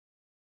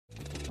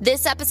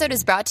This episode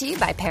is brought to you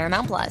by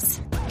Paramount Plus.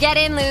 Get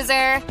in,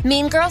 loser!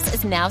 Mean Girls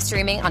is now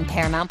streaming on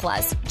Paramount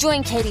Plus.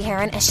 Join Katie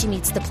Heron as she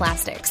meets the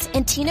plastics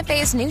in Tina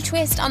Fey's new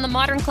twist on the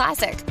modern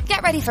classic.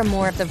 Get ready for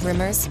more of the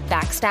rumors,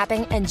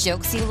 backstabbing, and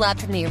jokes you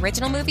loved from the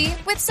original movie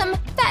with some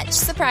fetch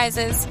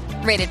surprises.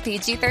 Rated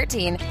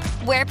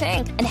PG-13. Wear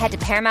pink and head to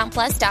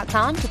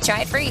ParamountPlus.com to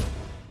try it free.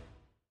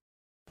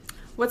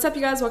 What's up,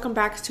 you guys? Welcome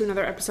back to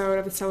another episode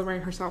of the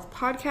Celebrating Herself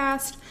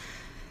podcast.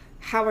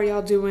 How are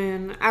y'all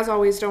doing? As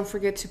always, don't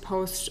forget to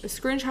post a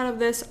screenshot of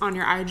this on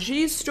your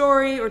IG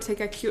story or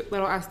take a cute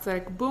little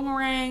aesthetic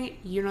boomerang.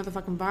 You know the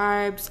fucking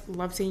vibes.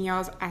 Love seeing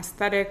y'all's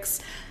aesthetics.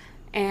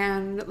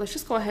 And let's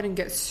just go ahead and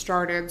get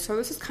started. So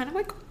this is kind of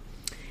like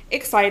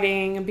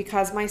exciting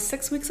because my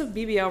 6 weeks of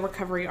BBL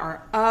recovery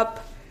are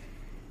up.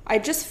 I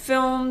just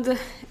filmed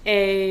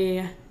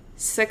a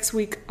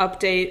 6-week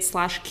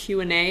update /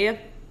 Q&A.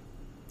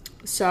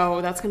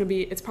 So that's going to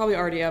be, it's probably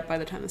already up by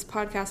the time this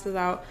podcast is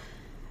out.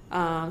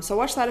 So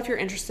watch that if you're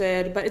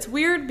interested. But it's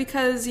weird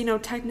because, you know,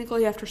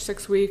 technically after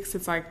 6 weeks,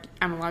 it's like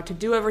I'm allowed to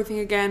do everything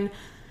again.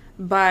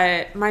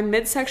 But my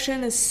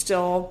midsection is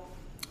still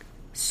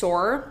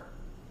sore.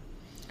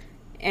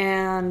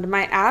 And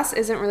my ass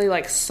isn't really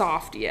like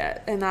soft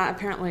yet. And that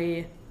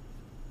apparently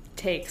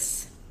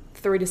takes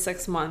 3 to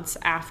 6 months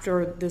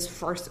after this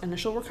first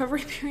initial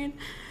recovery period.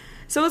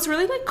 So it's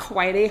really like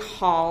quite a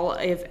haul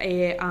of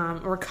a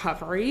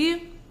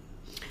recovery.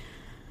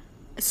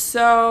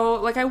 So,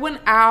 like, I went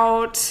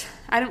out.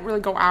 I didn't really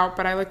go out,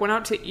 but I, like, went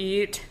out to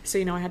eat. So,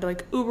 you know, I had to,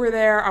 like, Uber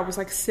there. I was,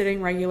 like,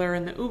 sitting regular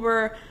in the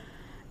Uber.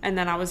 And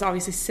then I was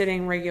obviously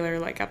sitting regular,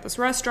 like, at this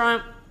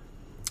restaurant.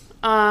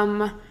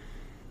 And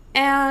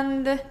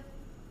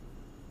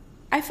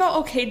I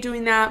felt okay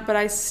doing that. But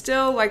I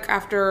still, like,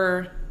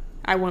 after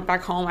I went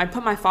back home, I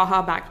put my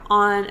faja back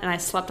on. And I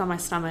slept on my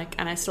stomach.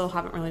 And I still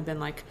haven't really been,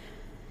 like,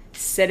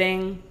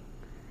 sitting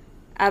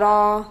at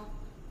all.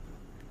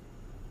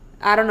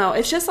 I don't know.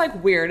 It's just,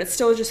 like, weird. It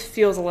still just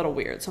feels a little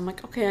weird. So I'm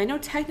like, okay, I know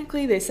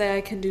technically they say I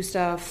can do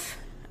stuff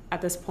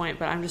at this point,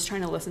 but I'm just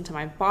trying to listen to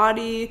my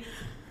body.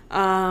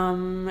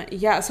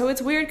 Yeah, so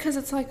it's weird because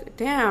it's like,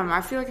 damn,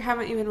 I feel like I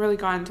haven't even really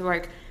gotten to,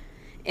 like,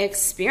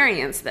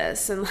 experience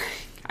this. And, like,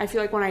 I feel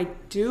like when I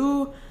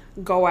do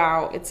go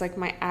out, it's like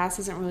my ass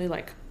isn't really,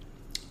 like,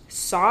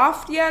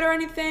 soft yet or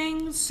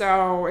anything.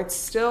 So it's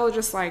still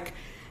just, like,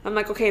 I'm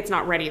like, okay, it's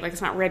not ready. Like,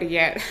 it's not ready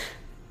yet.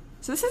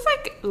 So this is,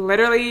 like,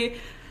 literally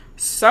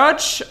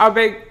such a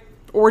big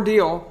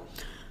ordeal.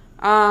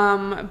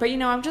 But, you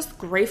know, I'm just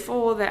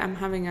grateful that I'm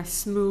having a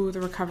smooth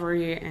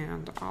recovery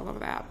and all of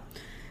that.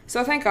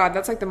 So thank God.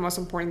 That's, like, the most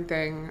important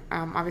thing.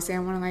 Obviously, I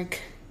want to,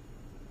 like,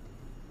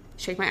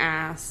 shake my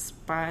ass,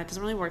 but it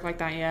doesn't really work like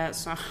that yet.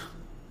 So,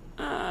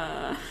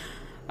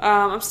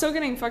 I'm still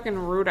getting fucking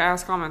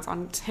rude-ass comments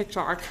on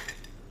TikTok.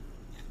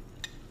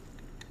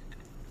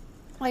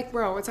 Like,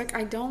 bro, it's like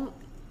I don't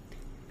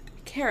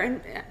care.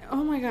 And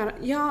oh my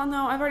God, y'all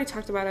know I've already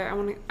talked about it. I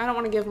don't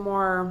want to give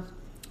more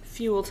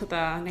fuel to the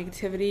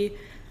negativity,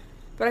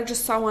 but I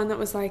just saw one that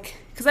was like,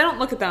 because I don't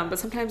look at them, but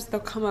sometimes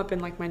they'll come up in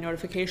like my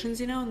notifications,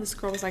 you know. And this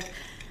girl was like,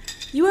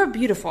 "You are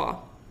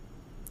beautiful,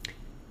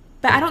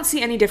 but I don't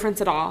see any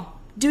difference at all.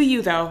 Do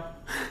you though?"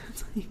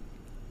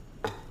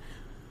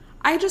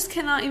 I just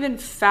cannot even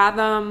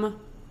fathom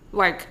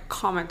like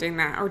commenting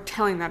that or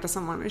telling that to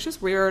someone. It's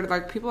just weird.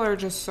 Like, people are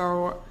just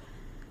so,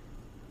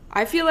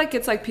 I feel like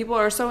it's like people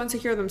are so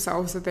insecure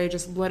themselves that they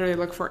just literally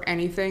look for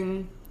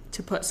anything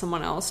to put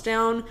someone else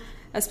down,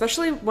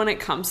 especially when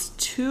it comes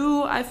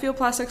to, I feel,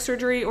 plastic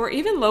surgery, or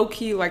even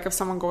low-key, like if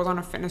someone goes on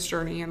a fitness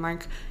journey and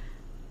like,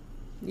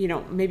 you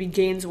know, maybe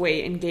gains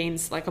weight and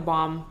gains like a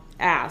bomb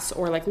ass,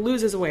 or like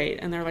loses weight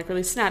and they're like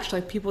really snatched.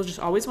 Like, people just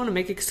always want to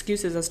make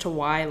excuses as to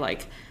why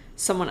like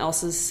someone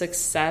else's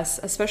success,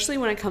 especially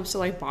when it comes to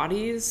like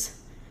bodies,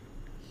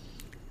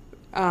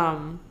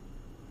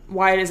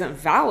 why it isn't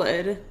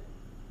valid.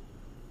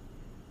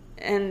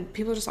 And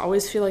people just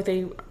always feel like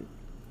they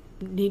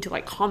need to,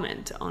 like,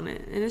 comment on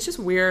it. And it's just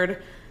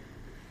weird.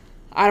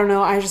 I don't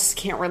know. I just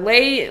can't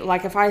relate.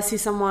 Like, if I see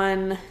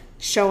someone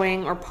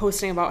showing or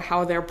posting about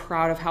how they're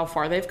proud of how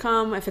far they've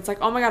come, if it's like,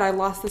 oh my God, I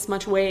lost this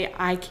much weight,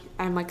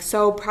 I'm, like,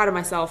 so proud of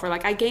myself. Or,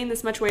 like, I gained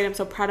this much weight, I'm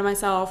so proud of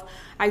myself.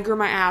 I grew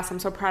my ass, I'm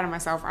so proud of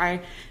myself. I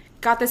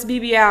got this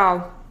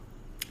BBL,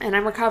 and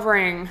I'm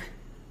recovering.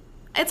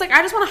 It's like,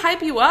 I just want to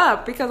hype you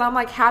up because I'm,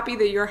 like, happy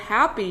that you're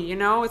happy, you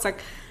know? It's like,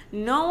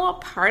 no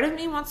part of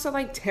me wants to,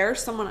 like, tear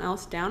someone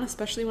else down,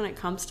 especially when it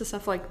comes to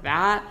stuff like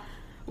that,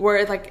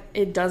 where, like,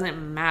 it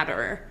doesn't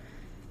matter.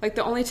 Like,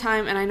 the only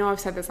time, and I know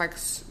I've said this, like,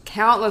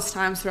 countless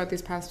times throughout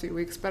these past few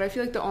weeks, but I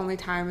feel like the only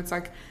time it's,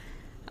 like,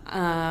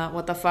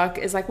 what the fuck,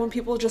 is, like, when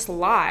people just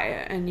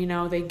lie and, you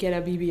know, they get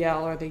a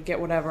BBL or they get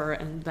whatever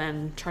and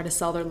then try to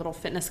sell their little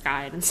fitness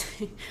guide and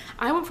say,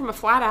 I went from a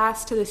flat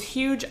ass to this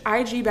huge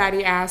IG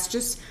baddie ass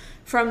just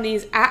from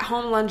these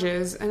at-home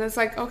lunges. And it's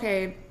like,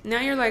 okay,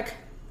 now you're, like,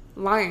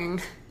 lying.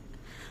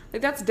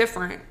 Like, that's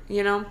different,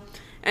 you know?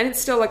 And it's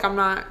still like, I'm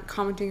not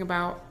commenting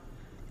about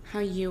how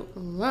you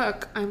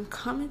look. I'm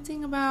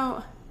commenting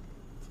about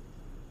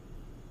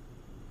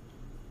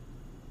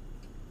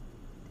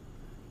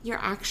your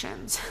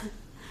actions.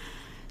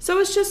 So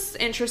it's just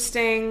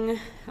interesting.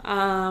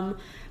 But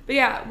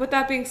yeah, with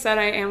that being said,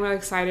 I am really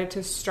excited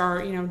to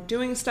start,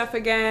 doing stuff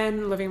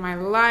again, living my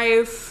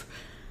life.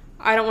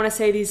 I don't want to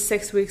say these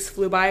 6 weeks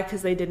flew by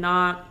because they did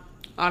not,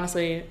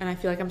 honestly, and I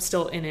feel like I'm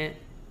still in it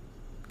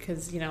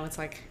because, it's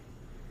like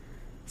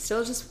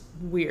still just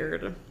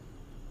weird.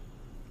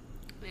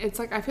 It's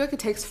like I feel like it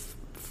takes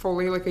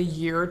fully like a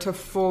year to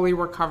fully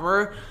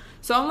recover.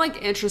 So I'm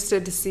like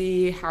interested to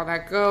see how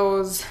that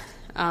goes.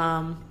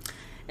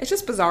 It's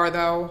just bizarre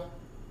though.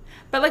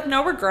 But like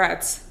no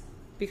regrets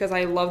because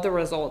I love the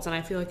results and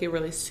I feel like it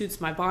really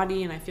suits my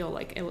body and I feel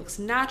like it looks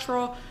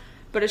natural.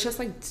 But it's just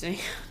like, dang,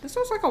 this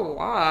was like a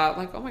lot.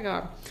 Like, oh my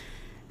God.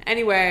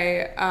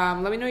 Anyway,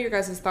 let me know your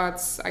guys'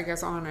 thoughts, I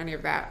guess, on any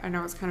of that. I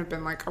know it's kind of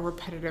been like a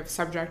repetitive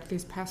subject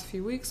these past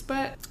few weeks,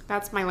 but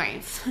that's my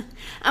life.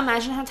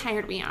 Imagine how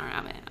tired we are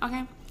of it,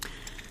 okay?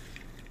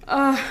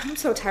 I'm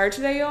so tired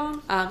today,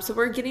 y'all. So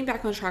we're getting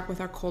back on track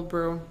with our cold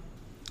brew.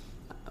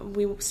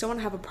 We still want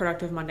to have a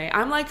productive Monday.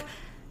 I'm like,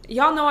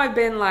 y'all know I've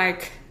been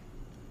like,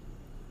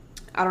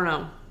 I don't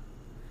know,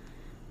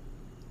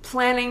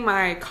 planning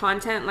my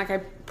content. Like I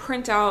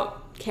print out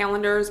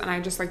calendars and I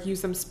just like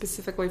use them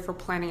specifically for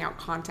planning out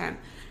content.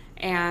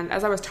 And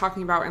as I was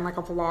talking about in like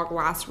a vlog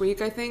last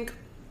week, I think,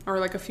 or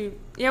like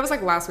it was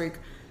like last week.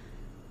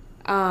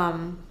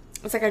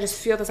 It's like I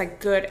just feel this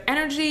like good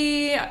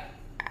energy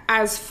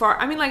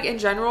like in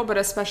general, but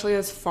especially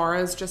as far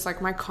as just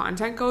like my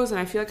content goes. And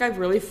I feel like I've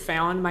really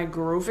found my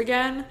groove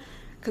again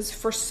because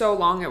for so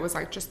long it was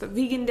like just the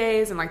vegan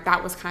days and like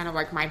that was kind of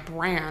like my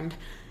brand.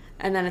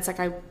 And then it's like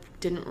I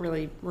didn't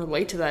really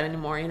relate to that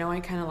anymore. I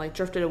kind of like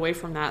drifted away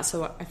from that.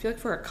 So I feel like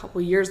for a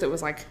couple years it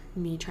was like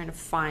me trying to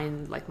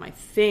find like my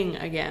thing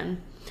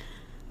again.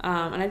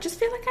 And I just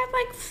feel like I've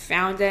like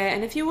found it.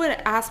 And if you would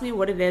ask me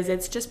what it is,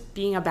 it's just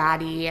being a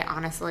baddie,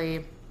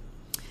 honestly.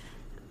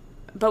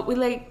 But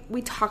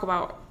we talk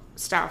about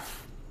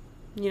stuff,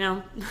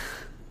 We're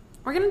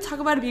going to talk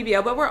about a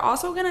BBL, but we're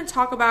also going to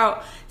talk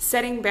about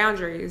setting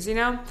boundaries,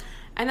 And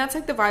that's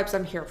like the vibes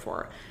I'm here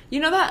for.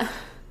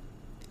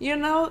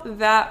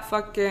 That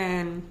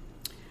fucking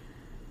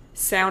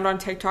sound on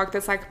TikTok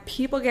that's like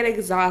people get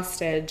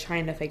exhausted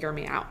trying to figure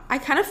me out. I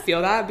kind of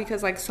feel that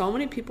because like so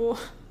many people,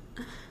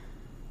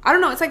 I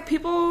don't know, it's like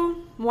people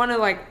want to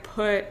like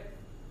put,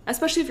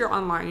 especially if you're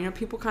online,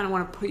 people kind of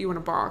want to put you in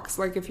a box.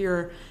 Like if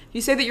you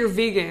say that you're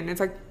vegan, it's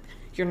like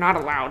you're not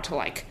allowed to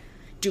like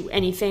do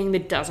anything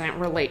that doesn't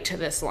relate to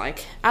this,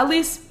 like at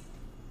least,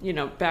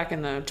 back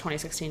in the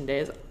 2016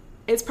 days.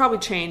 It's probably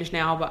changed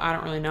now, but I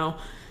don't really know.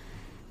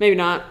 Maybe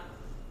not.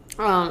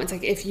 It's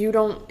like if you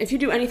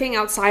do anything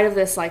outside of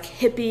this like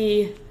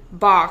hippie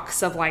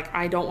box of like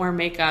I don't wear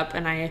makeup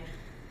and I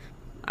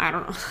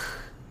don't know,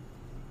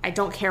 I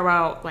don't care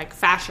about like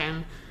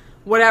fashion,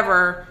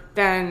 whatever,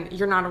 then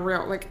you're not a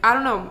real, like, I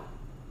don't know.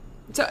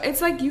 So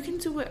it's like you can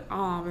do it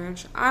all,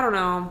 bitch. I don't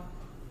know.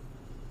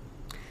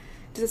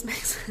 Does this make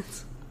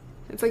sense?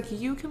 It's like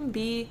you can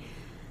be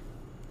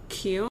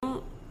cute.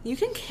 You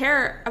can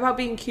care about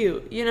being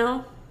cute,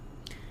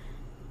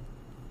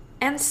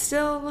 and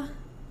still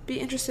be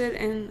interested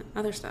in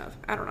other stuff.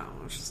 I don't know.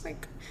 It's just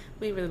like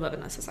we really live in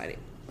that society.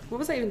 What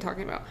was I even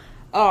talking about?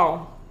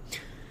 Oh,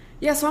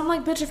 yeah. So I'm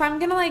like, bitch, if I'm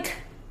gonna like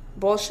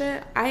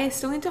bullshit, I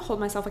still need to hold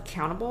myself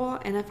accountable.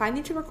 And if I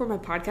need to record my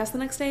podcast the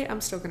next day,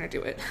 I'm still gonna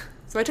do it.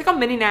 So I took a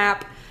mini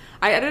nap.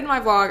 I edited my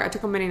vlog. I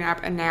took a mini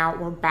nap, and now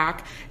we're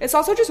back. It's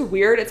also just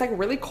weird. It's like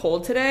really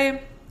cold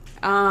today.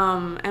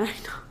 And I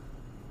know,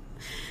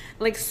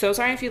 like, so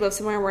sorry if you live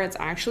somewhere where it's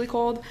actually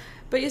cold,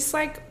 but it's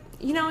like,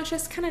 it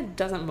just kind of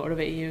doesn't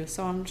motivate you.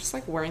 So I'm just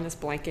like wearing this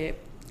blanket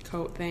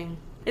coat thing.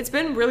 It's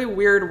been really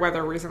weird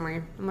weather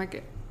recently. I'm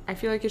like, I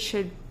feel like it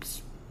should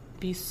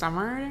be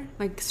summer,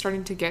 like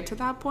starting to get to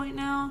that point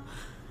now.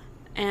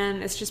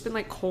 And it's just been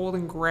like cold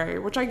and gray,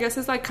 which I guess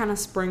is like kind of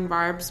spring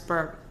vibes,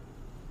 but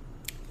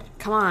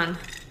come on.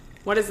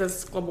 What is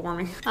this global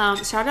warming?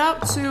 Shout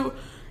out to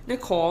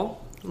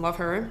Nicole. Love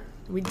her.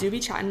 We do be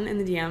chatting in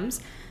the DMs,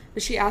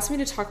 but she asked me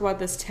to talk about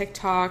this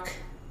TikTok.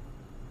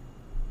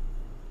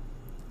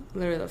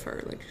 Literally love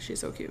her. Like,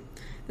 she's so cute.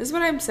 This is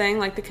what I'm saying.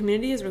 Like, the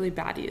community is really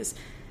baddies.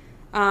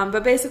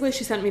 But basically,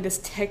 she sent me this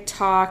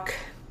TikTok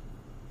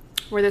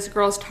where this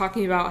girl's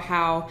talking about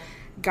how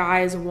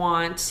guys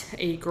want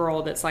a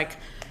girl that's, like,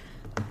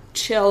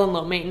 chill and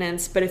low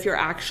maintenance. But if you're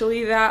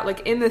actually that,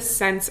 like, in the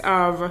sense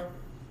of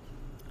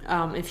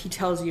if he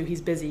tells you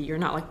he's busy, you're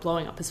not, like,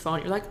 blowing up his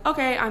phone. You're like,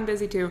 okay, I'm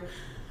busy too.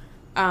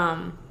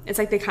 It's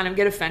like they kind of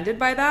get offended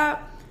by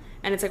that.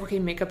 And it's like, okay,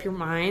 make up your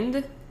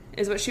mind.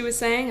 Is what she was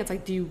saying. It's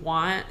like, do you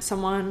want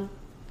someone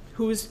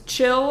who's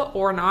chill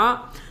or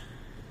not?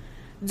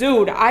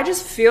 Dude, I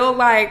just feel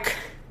like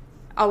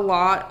a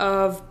lot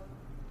of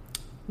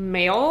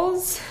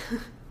males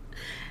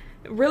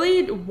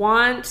really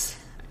want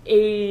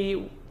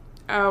a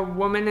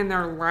woman in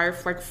their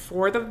life, like,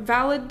 for the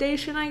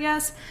validation, I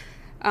guess.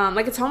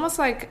 Like, it's almost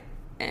like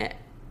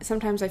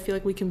sometimes I feel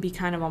like we can be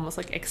kind of almost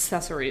like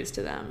accessories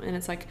to them. And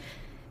it's like,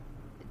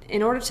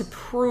 in order to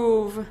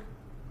prove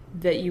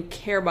that you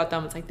care about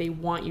them. It's like they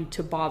want you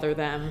to bother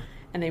them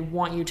and they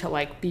want you to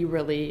like be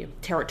really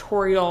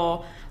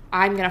territorial.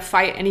 I'm gonna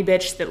fight any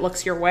bitch that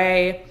looks your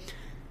way.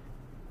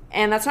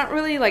 And that's not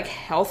really like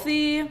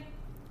healthy,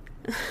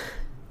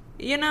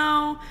 you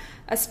know,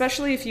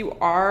 especially if you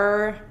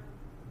are,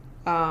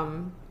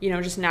 you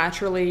know, just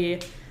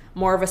naturally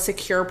more of a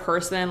secure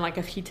person. Like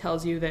if he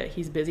tells you that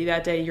he's busy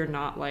that day, you're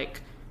not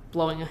like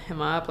blowing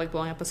him up, like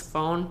blowing up his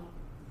phone.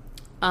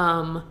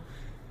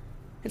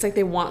 It's like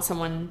they want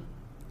someone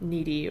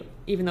needy,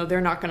 even though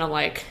they're not gonna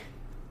like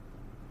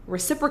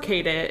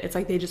reciprocate it. It's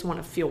like they just want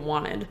to feel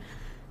wanted.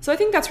 So I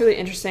think that's really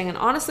interesting, and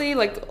honestly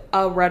like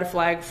a red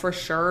flag for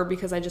sure,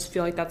 because I just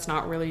feel like that's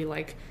not really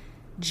like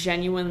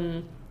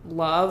genuine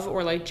love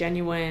or like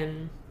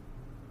genuine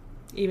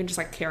even just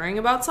like caring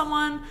about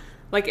someone.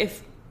 Like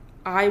if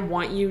I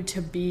want you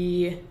to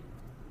be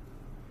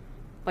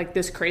like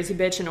this crazy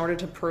bitch in order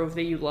to prove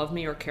that you love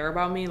me or care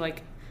about me,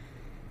 like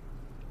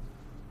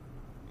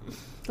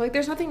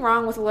there's nothing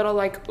wrong with a little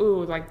like,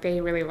 ooh, like they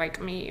really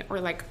like me, or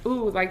like,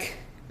 ooh, like,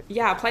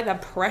 yeah, apply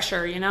that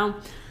pressure, you know?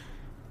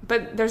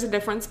 But there's a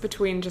difference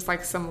between just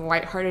like some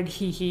lighthearted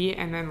hee-hee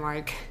and then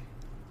like,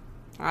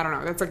 I don't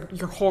know, that's like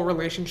your whole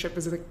relationship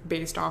is like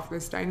based off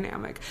this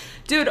dynamic.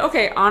 Dude,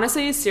 okay,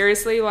 honestly,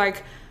 seriously,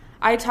 like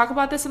I talk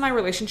about this in my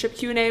relationship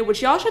Q&A,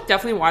 which y'all should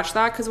definitely watch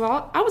that, because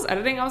while I was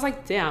editing, I was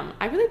like, damn,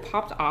 I really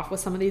popped off with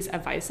some of these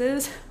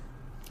advices.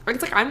 Like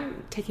it's like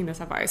I'm taking this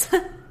advice.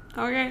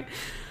 Okay.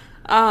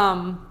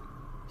 But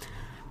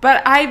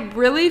I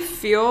really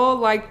feel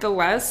like the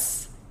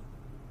less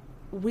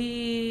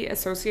we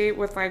associate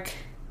with like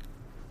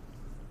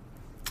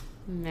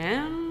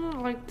men,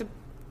 like the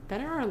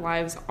better our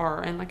lives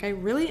are. And like I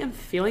really am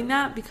feeling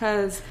that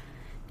because,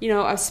 you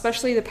know,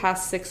 especially the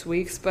past 6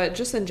 weeks, but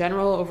just in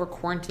general over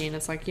quarantine,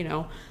 it's like, you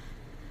know,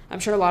 I'm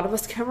sure a lot of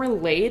us can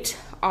relate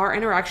our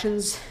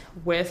interactions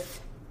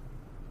with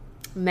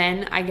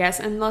men, I guess,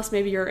 unless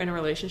maybe you're in a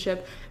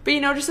relationship. But,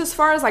 you know, just as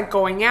far as like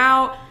going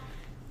out,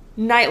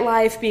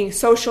 nightlife, being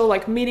social,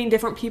 like meeting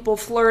different people,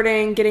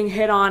 flirting, getting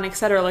hit on,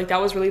 etc., like that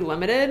was really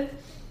limited.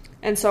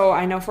 And so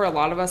I know for a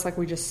lot of us, like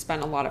we just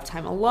spent a lot of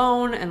time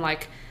alone. And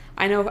like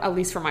I know, at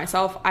least for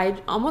myself,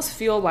 I almost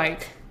feel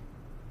like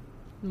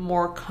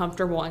more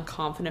comfortable and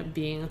confident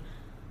being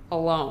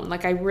alone.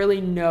 Like I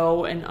really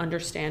know and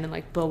understand and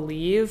like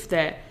believe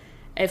that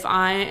if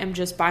I am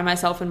just by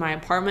myself in my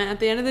apartment at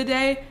the end of the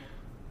day,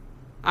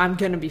 I'm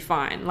gonna be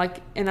fine.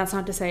 Like, and that's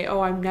not to say,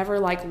 oh, I'm never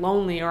like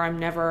lonely, or I'm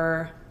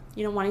never,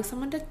 you know, wanting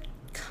someone to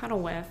cuddle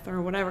with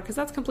or whatever, because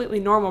that's completely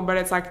normal. But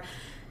it's like,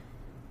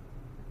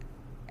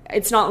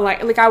 it's not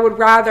like I would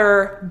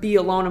rather be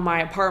alone in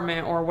my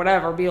apartment or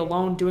whatever, be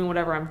alone doing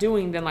whatever I'm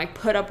doing, than like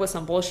put up with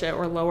some bullshit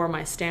or lower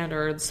my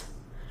standards.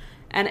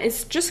 And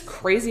it's just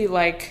crazy.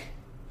 Like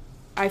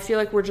I feel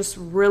like we're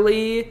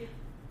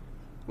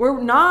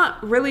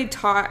not really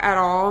taught at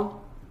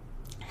all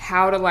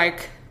how to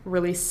like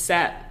really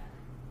set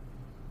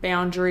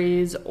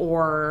boundaries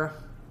or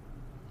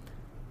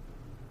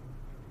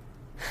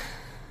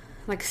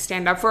like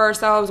stand up for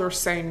ourselves or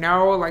say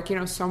no. Like, you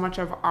know, so much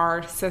of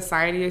our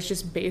society is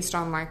just based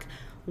on like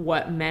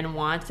what men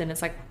want, and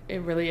it's like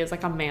it really is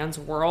like a man's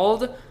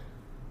world.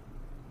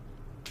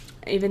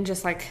 Even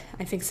just like,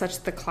 I think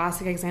such the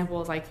classic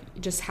example is like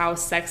just how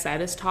sex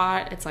ed is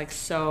taught. It's like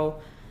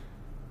so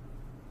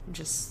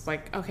just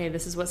like, okay,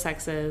 this is what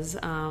sex is.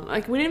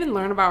 Like we didn't even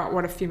learn about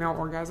what a female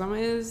orgasm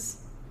is.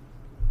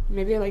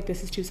 Maybe like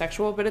this is too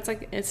sexual, but it's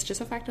like, it's just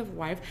a fact of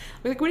life.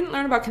 Like we didn't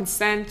learn about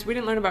consent. We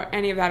didn't learn about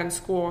any of that in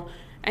school.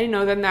 And, you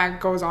know, then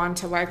that goes on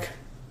to like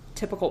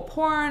typical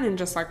porn and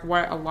just like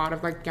what a lot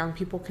of like young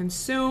people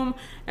consume.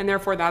 And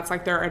therefore that's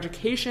like their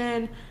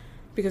education,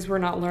 because we're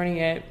not learning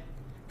it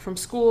from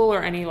school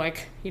or any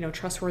like, you know,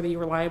 trustworthy,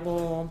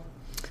 reliable,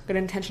 good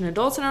intentioned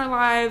adults in our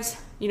lives.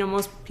 You know,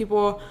 most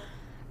people,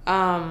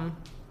 so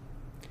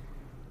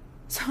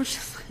it's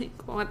just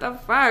like, what the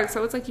fuck?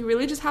 So it's like, you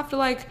really just have to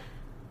like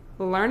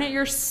learn it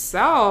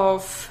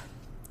yourself.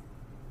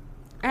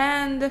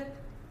 And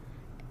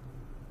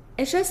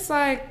it's just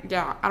like,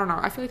 yeah, I don't know.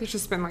 I feel like it's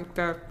just been like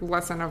the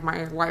lesson of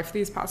my life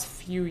these past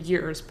few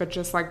years, but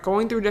just like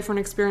going through different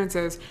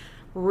experiences.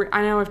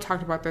 I know I've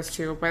talked about this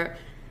too, but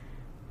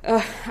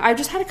I've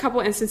just had a couple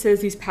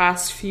instances these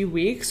past few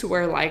weeks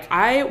where like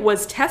I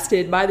was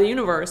tested by the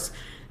universe.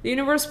 The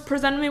universe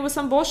presented me with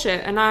some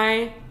bullshit, and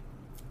I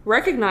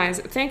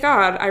recognized, thank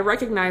God I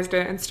recognized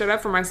it and stood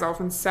up for myself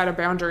and set a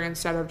boundary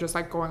instead of just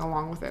like going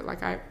along with it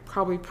like I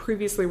probably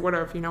previously would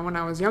have, you know, when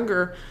I was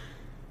younger.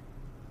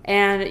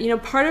 And, you know,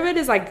 part of it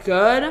is like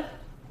good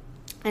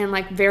and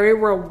like very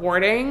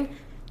rewarding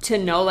to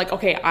know like,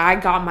 okay, I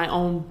got my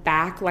own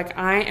back. Like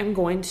I am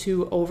going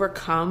to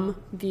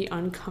overcome the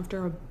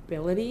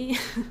uncomfortability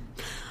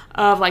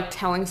of like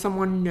telling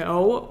someone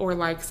no, or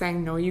like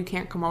saying, no, you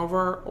can't come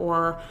over,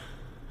 or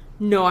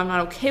no, I'm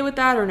not okay with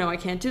that, or no, I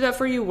can't do that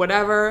for you,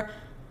 whatever.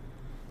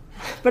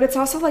 But it's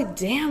also like,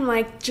 damn,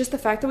 like just the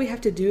fact that we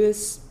have to do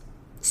this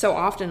so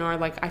often, or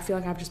like I feel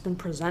like I've just been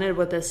presented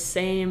with this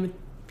same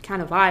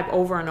kind of vibe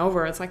over and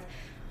over. It's like,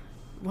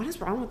 what is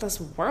wrong with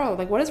this world?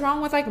 Like, what is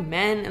wrong with, like,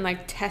 men and,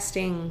 like,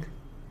 testing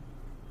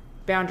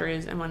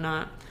boundaries and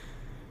whatnot?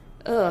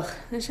 Ugh,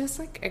 it's just,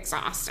 like,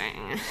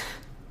 exhausting.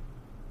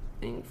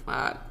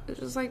 It's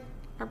just, like,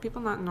 are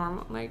people not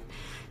normal? Like,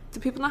 do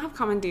people not have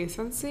common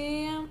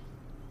decency?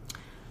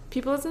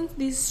 People isn't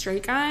these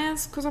straight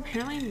guys? Because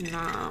apparently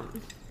not.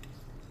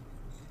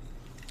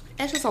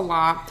 It's just a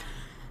lot.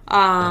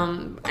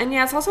 And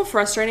yeah, it's also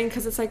frustrating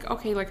because it's like,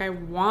 okay, like, I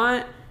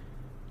want...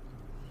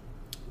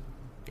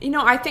 You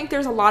know, I think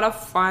there's a lot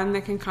of fun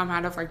that can come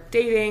out of, like,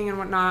 dating and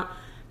whatnot.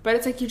 But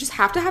it's like, you just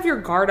have to have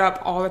your guard up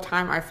all the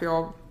time, I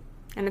feel.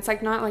 And it's,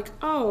 like, not like,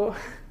 oh...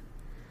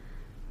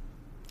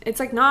 It's,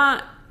 like,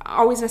 not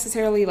always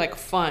necessarily, like,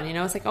 fun, you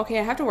know? It's like, okay,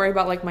 I have to worry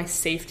about, like, my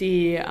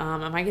safety.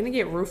 Am I going to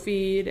get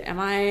roofied?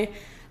 Am I,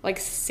 like,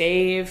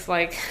 safe?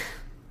 Like,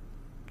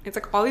 it's,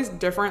 like, all these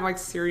different, like,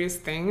 serious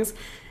things.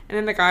 And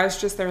then the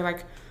guy's just there,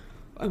 like,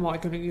 am I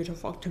going to get to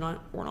fuck tonight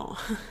or not?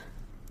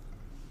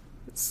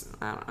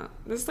 I don't know.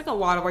 There's, like, a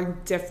lot of,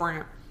 like,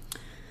 different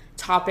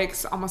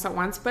topics almost at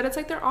once. But it's,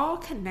 like, they're all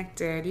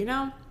connected, you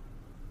know?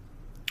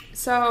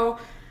 So,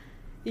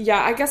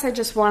 yeah, I guess I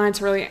just wanted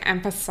to really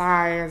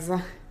emphasize...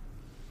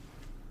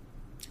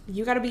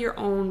 You got to be your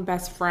own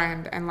best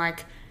friend, and,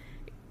 like,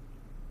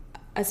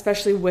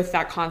 especially with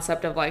that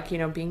concept of, like, you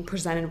know, being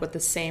presented with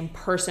the same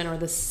person or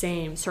the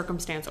same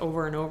circumstance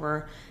over and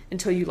over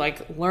until you,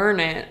 like,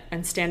 learn it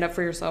and stand up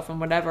for yourself and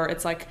whatever.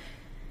 It's like,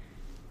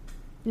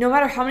 no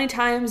matter how many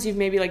times you've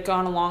maybe, like,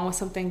 gone along with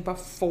something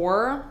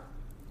before,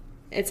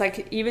 it's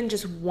like even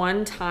just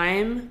one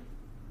time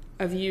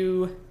of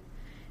you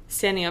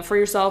standing up for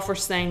yourself or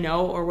saying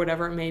no or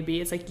whatever it may be,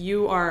 it's like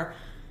you are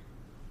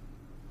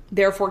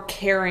therefore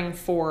caring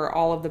for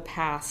all of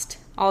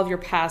your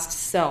past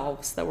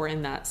selves that were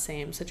in that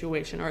same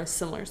situation or a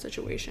similar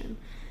situation.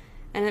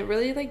 And it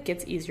really, like,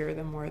 gets easier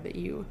the more that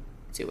you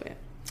do it.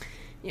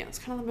 Yeah, it's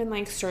kind of been,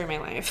 like, story of my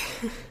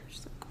life.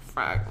 Just like,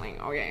 fuck, like,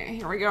 okay,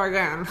 here we go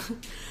again.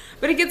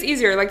 But it gets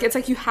easier. Like, it's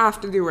like you have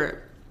to do it.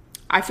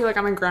 I feel like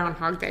I'm in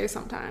Groundhog Day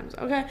sometimes.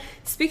 Okay,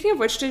 speaking of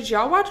which, did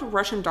y'all watch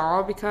Russian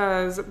Doll?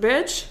 Because,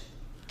 bitch...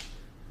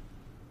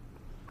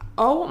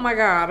 Oh my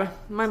god.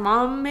 My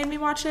mom made me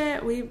watch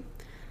it. We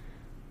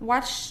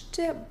watched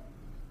it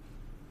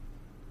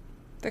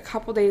the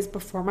couple days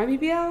before my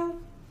BBL.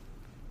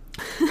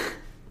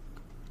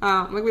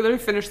 Like, we literally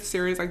finished the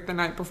series, like, the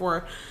night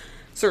before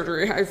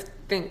surgery, I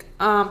think.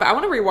 But I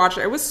want to rewatch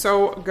it. It was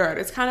so good.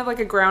 It's kind of like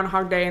a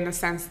Groundhog Day in the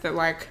sense that,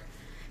 like,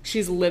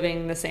 she's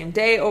living the same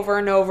day over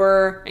and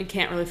over and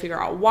can't really figure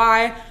out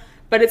why.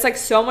 But it's, like,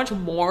 so much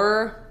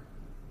more...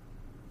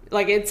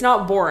 Like, it's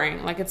not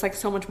boring. Like, it's, like,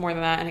 so much more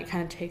than that, and it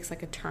kind of takes,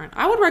 like, a turn.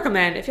 I would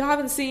recommend, if y'all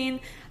haven't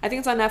seen, I think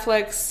it's on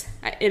Netflix.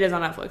 It is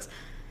on Netflix.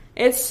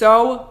 It's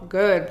so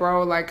good,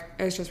 bro. Like,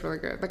 it's just really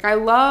good. Like, I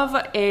love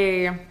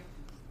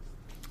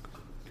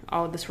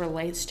oh, this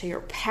relates to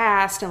your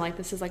past, and, like,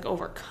 this is, like,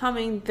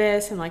 overcoming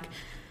this, and, like,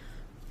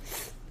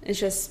 it's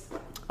just,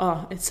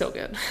 oh, it's so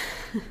good.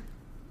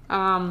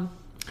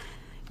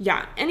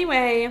 Yeah.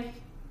 Anyway,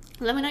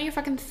 let me know your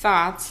fucking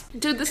thoughts.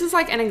 Dude, this is,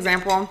 like, an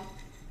example...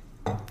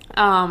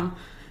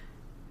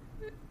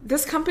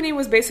 This company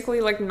was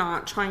basically, like,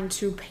 not trying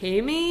to pay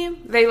me.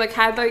 They, like,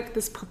 had, like,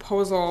 this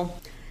proposal,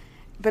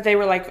 but they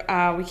were like,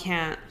 we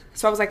can't.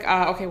 So I was like,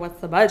 okay, what's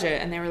the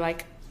budget? And they were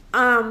like,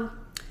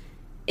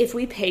 if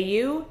we pay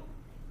you,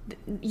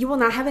 you will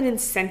not have an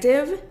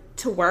incentive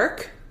to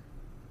work.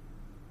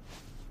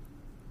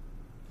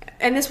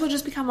 And this will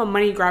just become a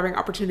money-grabbing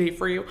opportunity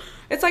for you.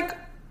 It's like,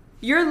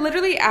 you're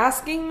literally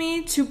asking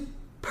me to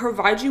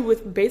provide you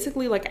with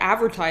basically, like,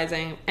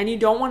 advertising, and you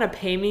don't want to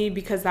pay me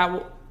because that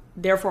will,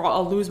 therefore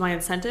I'll lose my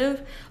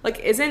incentive. Like,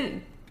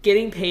 isn't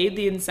getting paid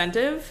the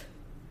incentive?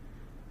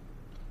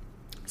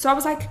 So I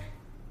was like,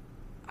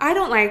 I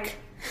don't like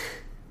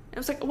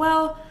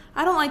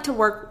to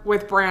work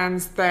with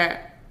brands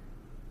that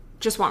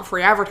just want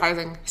free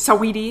advertising,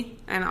 sweetie.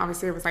 And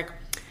obviously it was, like,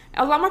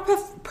 a lot more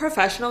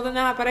professional than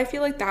that, but I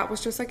feel like that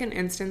was just, like, an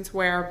instance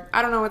where,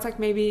 I don't know, it's like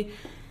maybe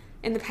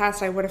in the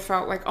past I would have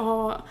felt like,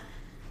 oh,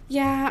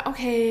 yeah,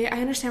 okay,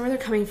 I understand where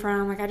they're coming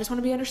from. Like, I just want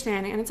to be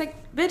understanding. And it's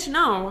like, bitch,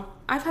 no,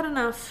 I've had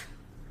enough.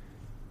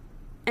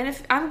 And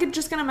if I'm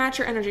just going to match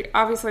your energy,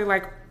 obviously,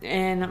 like,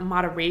 in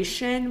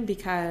moderation,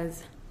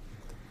 because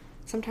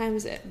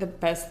sometimes the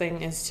best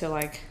thing is to,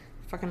 like,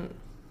 fucking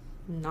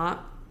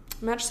not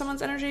match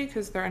someone's energy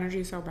because their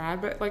energy is so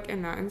bad. But, like,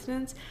 in that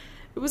instance,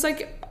 it was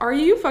like, are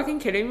you fucking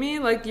kidding me?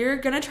 Like, you're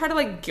going to try to,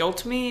 like,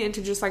 guilt me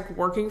into just, like,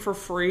 working for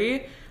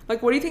free?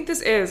 Like, what do you think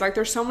this is? Like,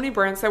 there's so many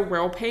brands that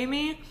will pay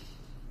me.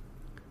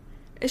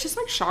 It's just,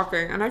 like,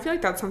 shocking. And I feel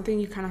like that's something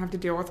you kind of have to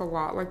deal with a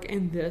lot, like,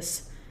 in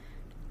this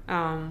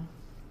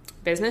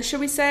business,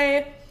 should we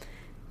say.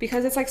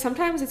 Because it's, like,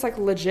 sometimes it's, like,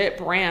 legit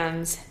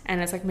brands.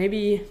 And it's, like,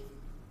 maybe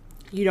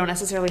you don't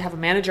necessarily have a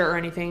manager or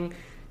anything.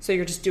 So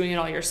you're just doing it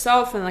all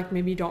yourself. And, like,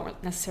 maybe you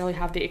don't necessarily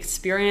have the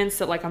experience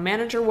that, like, a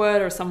manager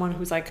would. Or someone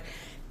who's, like,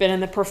 been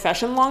in the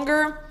profession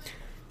longer.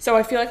 So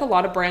I feel like a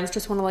lot of brands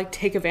just want to, like,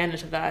 take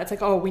advantage of that. It's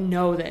like, oh, we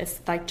know this.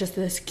 Like, just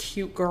this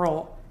cute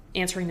girl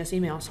answering this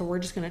email, so we're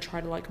just gonna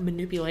try to like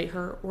manipulate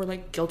her or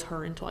like guilt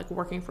her into like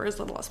working for as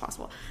little as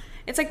possible.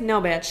 It's like,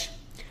 no, bitch.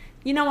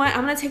 You know what?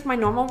 I'm gonna take my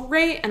normal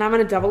rate and I'm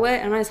gonna double it,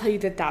 and I'm gonna tell you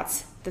that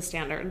that's the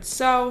standard.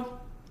 So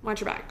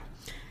watch your back.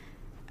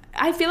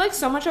 I feel like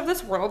so much of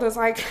this world is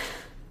like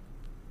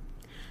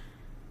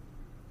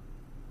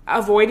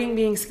avoiding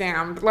being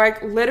scammed.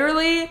 Like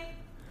literally,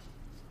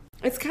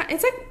 it's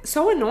like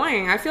so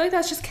annoying. I feel like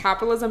that's just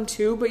capitalism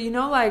too. But you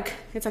know, like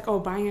it's like, oh,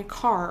 buying a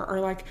car or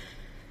like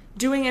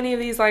doing any of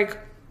these like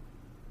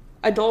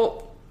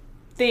adult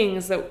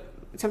things that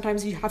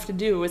sometimes you have to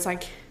do. It's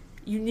like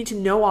you need to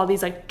know all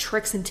these like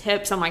tricks and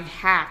tips and like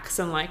hacks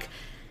and like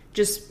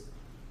just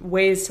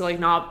ways to like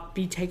not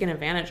be taken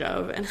advantage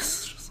of. And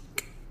it's just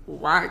like,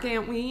 why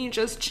can't we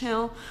just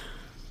chill?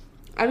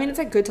 I mean, it's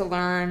like good to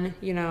learn,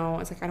 you know.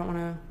 It's like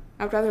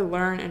I'd rather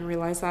learn and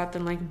realize that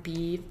than like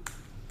be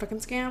fucking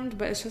scammed.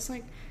 But it's just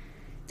like,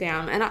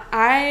 damn. And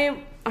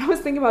I was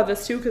thinking about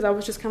this too, because I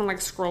was just kind of like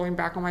scrolling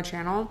back on my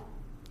channel.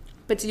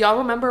 But do y'all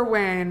remember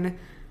when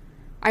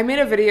I made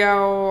a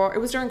video? It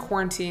was during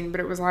quarantine, but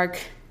it was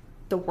like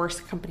the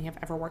worst company I've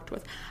ever worked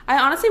with. I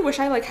honestly wish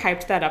I like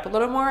hyped that up a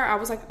little more. I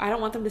was like, I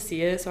don't want them to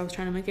see it, so I was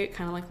trying to make it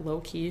kind of like low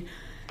key.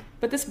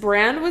 But this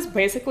brand was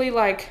basically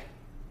like,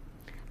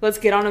 let's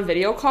get on a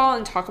video call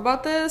and talk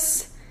about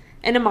this.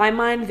 And in my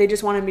mind, they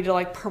just wanted me to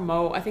like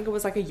promote, I think it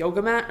was like a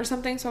yoga mat or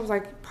something. So I was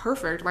like,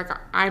 perfect. Like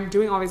I'm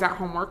doing all these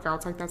at-home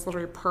workouts. Like that's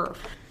literally perf.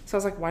 So I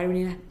was like, why do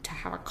we need to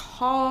have a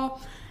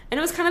call? And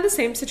it was kind of the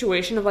same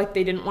situation of like,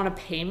 they didn't want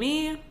to pay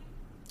me.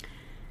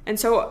 And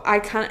so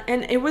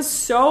and it was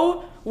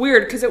so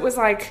weird because it was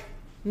like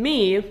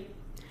me,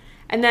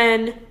 and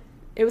then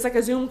it was like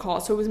a Zoom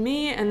call. So it was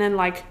me and then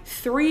like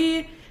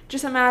three,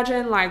 just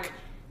imagine like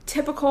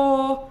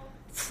typical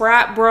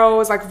frat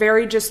bros, like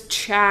very just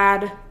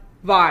Chad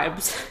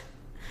vibes.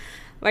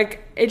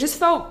 Like it just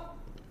felt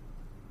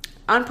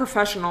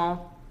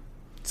unprofessional.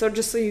 So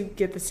just so you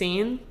get the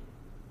scene.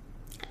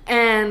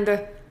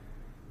 And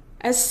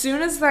as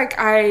soon as like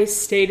I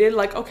stated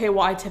like, okay,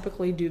 well, I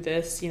typically do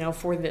this, you know,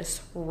 for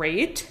this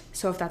rate.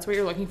 So if that's what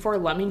you're looking for,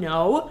 let me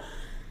know.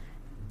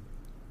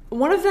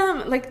 One of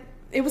them, like,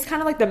 it was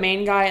kind of like the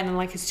main guy and then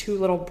like his two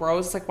little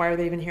bros. It's like, why are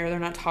they even here? They're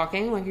not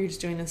talking. Like, you're just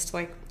doing this to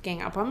like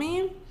gang up on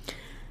me.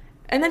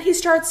 And then he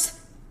starts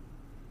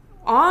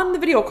on the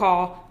video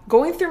call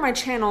going through my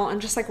channel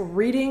and just like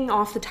reading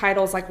off the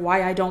titles, like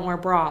why I don't wear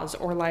bras,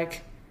 or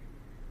like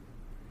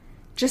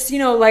just, you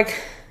know,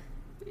 like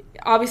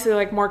obviously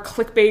like more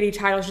clickbaity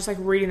titles, just like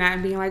reading that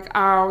and being like,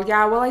 oh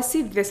yeah, well, I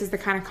see this is the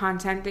kind of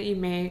content that you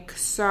make.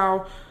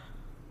 So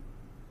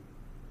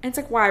and it's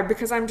like, why?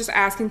 Because I'm just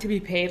asking to be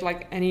paid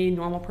like any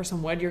normal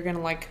person would. You're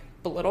gonna like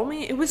belittle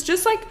me? It was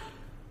just like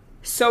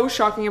so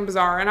shocking and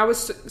bizarre. And I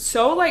was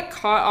so like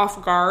caught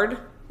off guard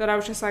that I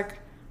was just like,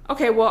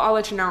 okay, well, I'll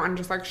let you know, and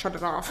just like shut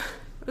it off.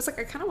 It was like,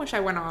 I kind of wish I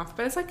went off,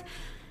 but it's like,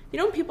 you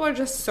know, people are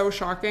just so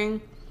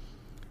shocking.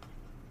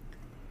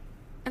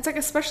 It's like,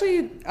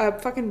 especially a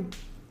fucking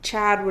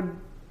Chad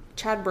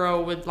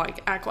bro would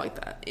like act like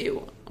that.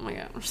 Ew. Oh my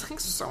god. I'm just like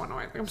so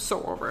annoyed. Like, I'm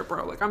so over it,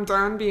 bro. Like, I'm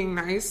done being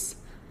nice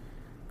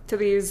to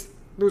these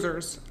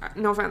losers.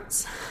 No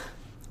offense.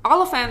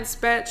 All offense,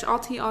 bitch. All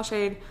tea, all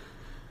shade.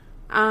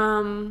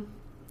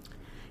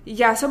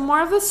 Yeah, so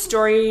more of the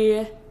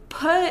story.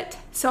 Put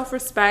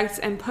self-respect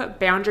and put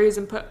boundaries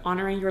and put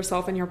honoring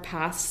yourself and your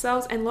past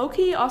selves and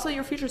low-key also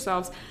your future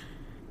selves.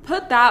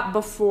 Put that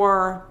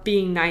before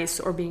being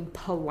nice or being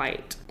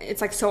polite. It's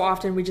like so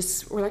often we're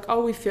like,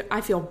 oh,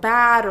 I feel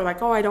bad, or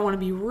like, oh, I don't want to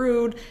be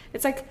rude.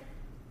 It's like,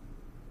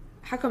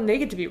 how come they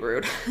get to be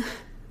rude?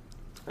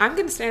 I'm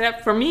gonna stand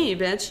up for me,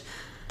 bitch.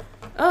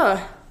 Ugh.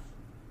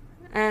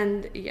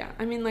 And yeah,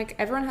 I mean, like,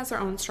 everyone has their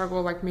own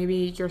struggle. Like,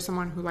 maybe you're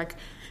someone who like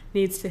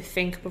needs to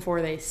think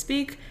before they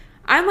speak.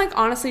 I'm like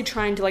honestly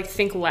trying to like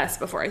think less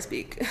before I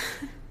speak.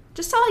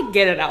 Just to like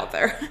get it out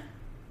there.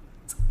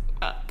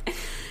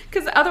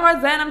 Because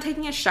otherwise then I'm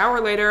taking a shower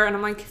later and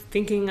I'm like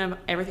thinking of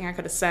everything I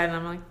could have said and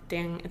I'm like,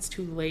 dang, it's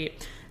too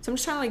late. So I'm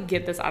just trying to like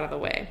get this out of the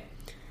way.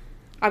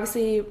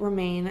 Obviously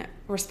remain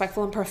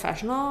respectful and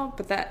professional,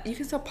 but that you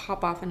can still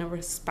pop off in a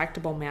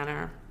respectable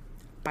manner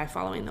by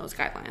following those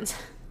guidelines.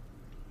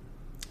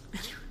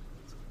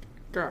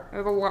 Girl,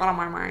 there's a lot on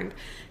my mind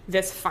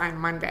this fine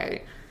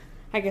Monday.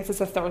 I guess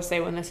it's a Thursday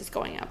when this is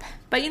going up.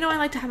 But, you know, I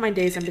like to have my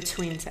days in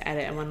between to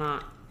edit and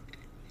whatnot.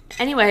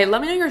 Anyway,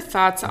 let me know your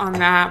thoughts on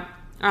that.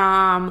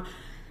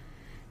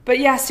 But,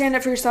 yeah, stand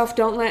up for yourself.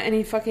 Don't let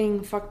any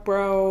fucking fuck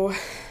bro,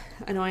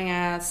 annoying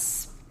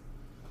ass,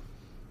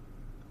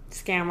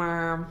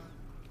 scammer,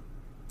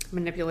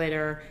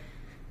 manipulator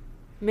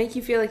make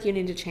you feel like you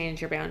need to change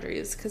your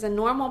boundaries. Because a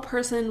normal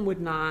person would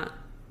not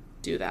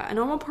do that. A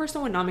normal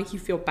person would not make you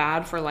feel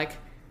bad for, like,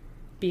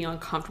 being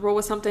uncomfortable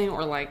with something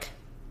or, like,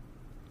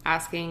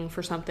 asking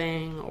for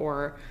something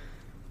or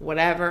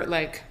whatever.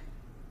 Like,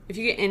 if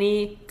you get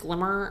any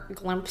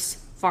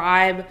glimpse,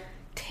 vibe,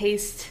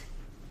 taste,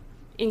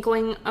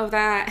 inkling of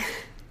that,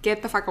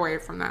 get the fuck away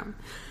from them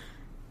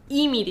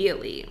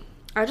immediately.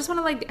 I just want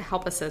to like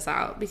help us this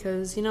out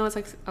because, you know, it's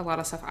like a lot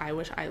of stuff I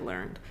wish I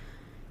learned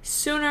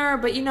sooner,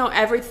 but you know,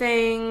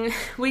 everything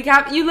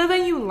you live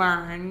and you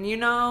learn, you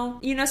know.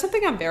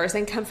 Something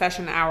embarrassing,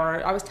 confession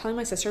hour. I was telling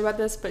my sister about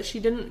this, but she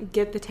didn't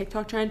get the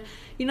TikTok trend.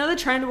 You know, the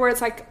trend where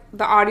it's like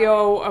the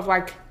audio of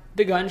like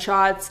the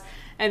gunshots,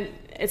 and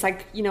it's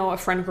like, you know, a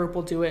friend group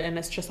will do it, and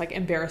it's just like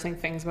embarrassing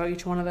things about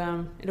each one of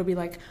them. It'll be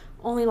like,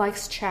 only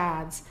likes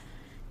Chads,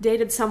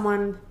 dated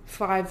someone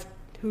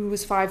who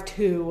was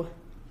 5'2",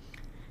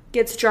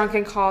 gets drunk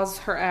and calls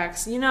her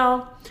ex. You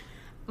know,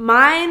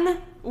 mine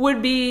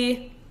would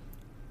be,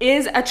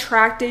 is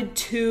attracted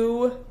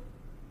to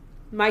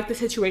Mike the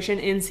Situation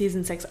in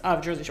season 6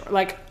 of Jersey Shore.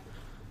 Like,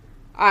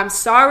 I'm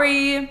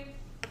sorry,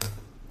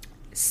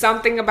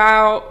 something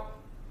about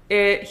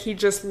it, he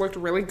just looked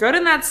really good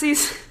in that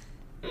season.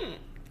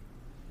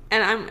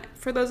 And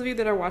for those of you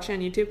that are watching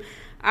on YouTube,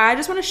 I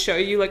just want to show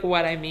you like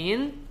what I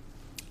mean.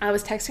 I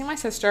was texting my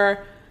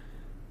sister.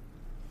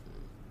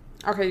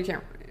 Okay, you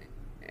can't.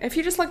 If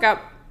you just look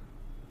up,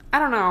 I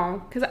don't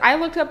know, because I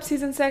looked up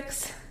season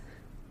 6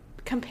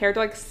 compared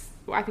to like,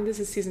 I think this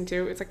is season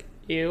 2. It's like,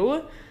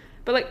 ew.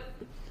 But like,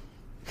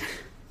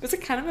 was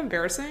it kind of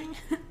embarrassing?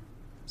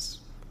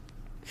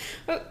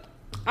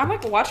 I'm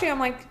like watching, I'm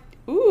like,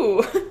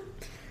 ooh,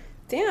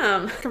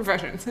 damn,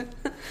 confessions.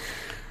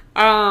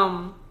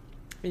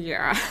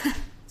 Yeah,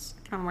 it's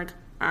kind of like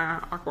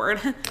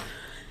awkward.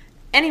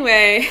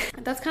 Anyway,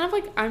 that's kind of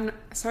like, I'm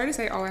sorry to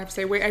say all I have to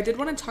say. Wait, I did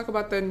want to talk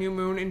about the new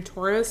moon in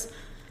Taurus.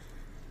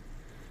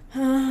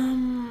 It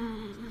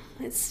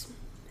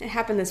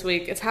happened this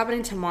week. It's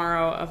happening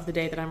tomorrow of the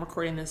day that I'm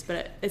recording this,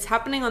 but it's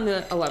happening on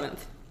the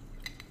 11th.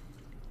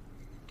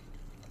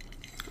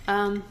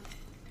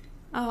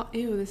 Oh,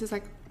 ew, this is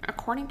like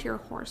according to your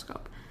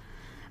horoscope.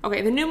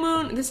 Okay, the new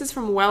moon, this is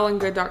from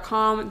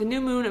wellandgood.com. The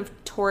new moon of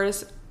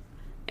Taurus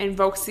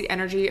invokes the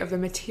energy of the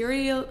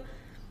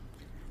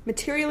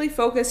materially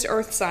focused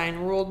earth sign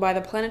ruled by the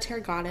planetary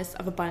goddess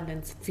of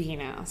abundance,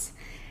 Venus.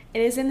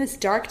 It is in this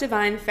dark,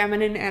 divine,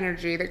 feminine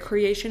energy that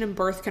creation and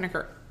birth can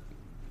occur.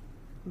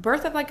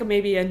 Birth of like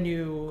maybe a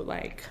new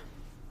like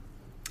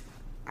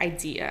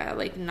idea,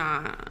 like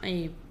not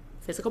a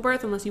physical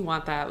birth unless you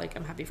want that. Like,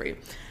 I'm happy for you.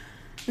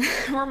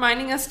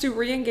 Reminding us to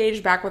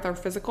re-engage back with our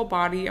physical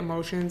body,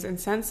 emotions, and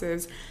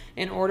senses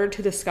in order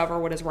to discover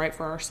what is right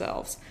for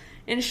ourselves.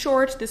 In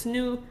short, this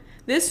new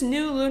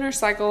lunar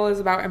cycle is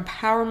about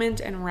empowerment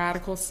and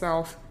radical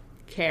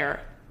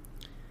self-care.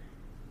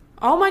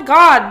 Oh my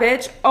god,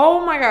 bitch.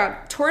 Oh my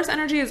god. Taurus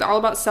energy is all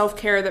about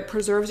self-care that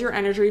preserves your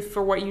energy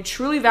for what you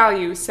truly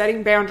value,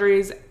 setting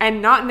boundaries,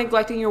 and not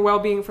neglecting your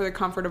well-being for the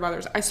comfort of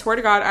others. I swear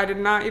to God, I did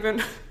not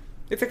even...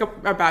 It's like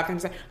a bad thing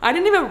to say. I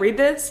didn't even read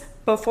this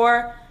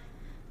before.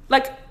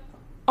 Like,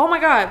 oh my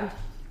god.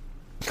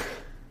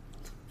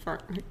 For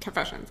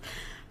confessions.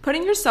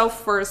 Putting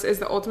yourself first is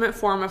the ultimate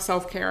form of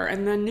self-care,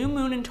 and the new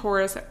moon in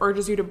Taurus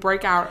urges you to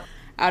break out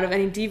of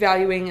any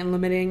devaluing and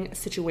limiting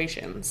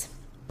situations.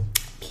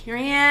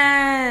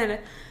 Period.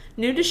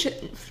 New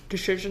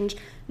decisions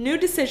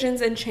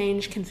and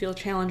change can feel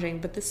challenging,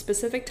 but this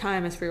specific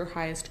time is for your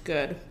highest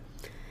good.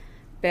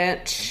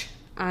 Bitch,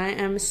 I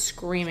am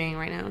screaming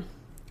right now.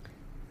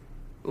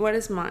 What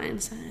does mine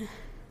say?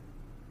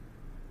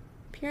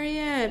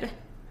 Period.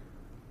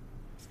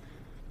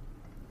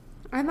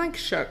 I'm like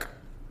shook.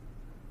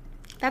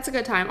 That's a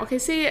good time. Okay,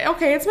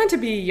 it's meant to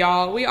be,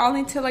 y'all. We all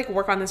need to like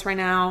work on this right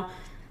now.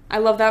 I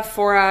love that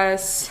for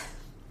us.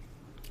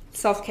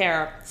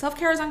 Self-care.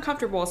 Self-care is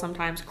uncomfortable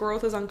sometimes.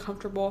 Growth is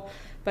uncomfortable,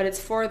 but it's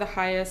for the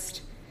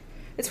highest.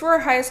 It's for our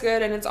highest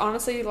good, and it's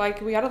honestly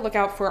like we got to look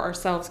out for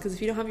ourselves, because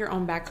if you don't have your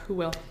own back, who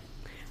will?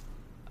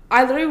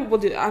 I literally will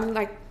do. I'm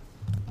like,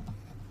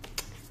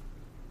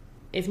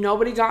 if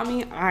nobody got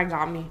me, I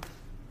got me.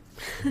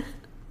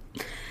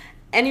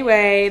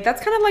 Anyway,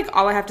 that's kind of like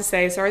all I have to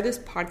say. Sorry this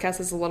podcast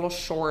is a little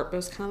short, but it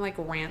was kind of like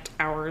rant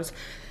hours.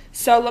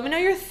 So let me know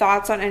your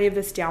thoughts on any of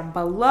this down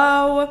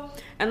below.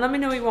 And let me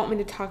know what you want me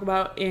to talk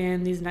about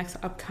in these next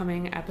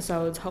upcoming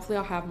episodes. Hopefully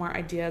I'll have more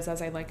ideas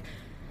as I like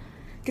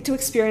get to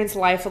experience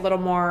life a little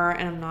more,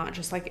 and I'm not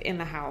just like in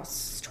the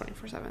house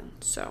 24/7.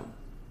 So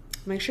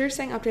make sure you're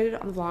staying updated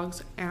on the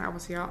vlogs, and I will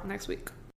see y'all next week.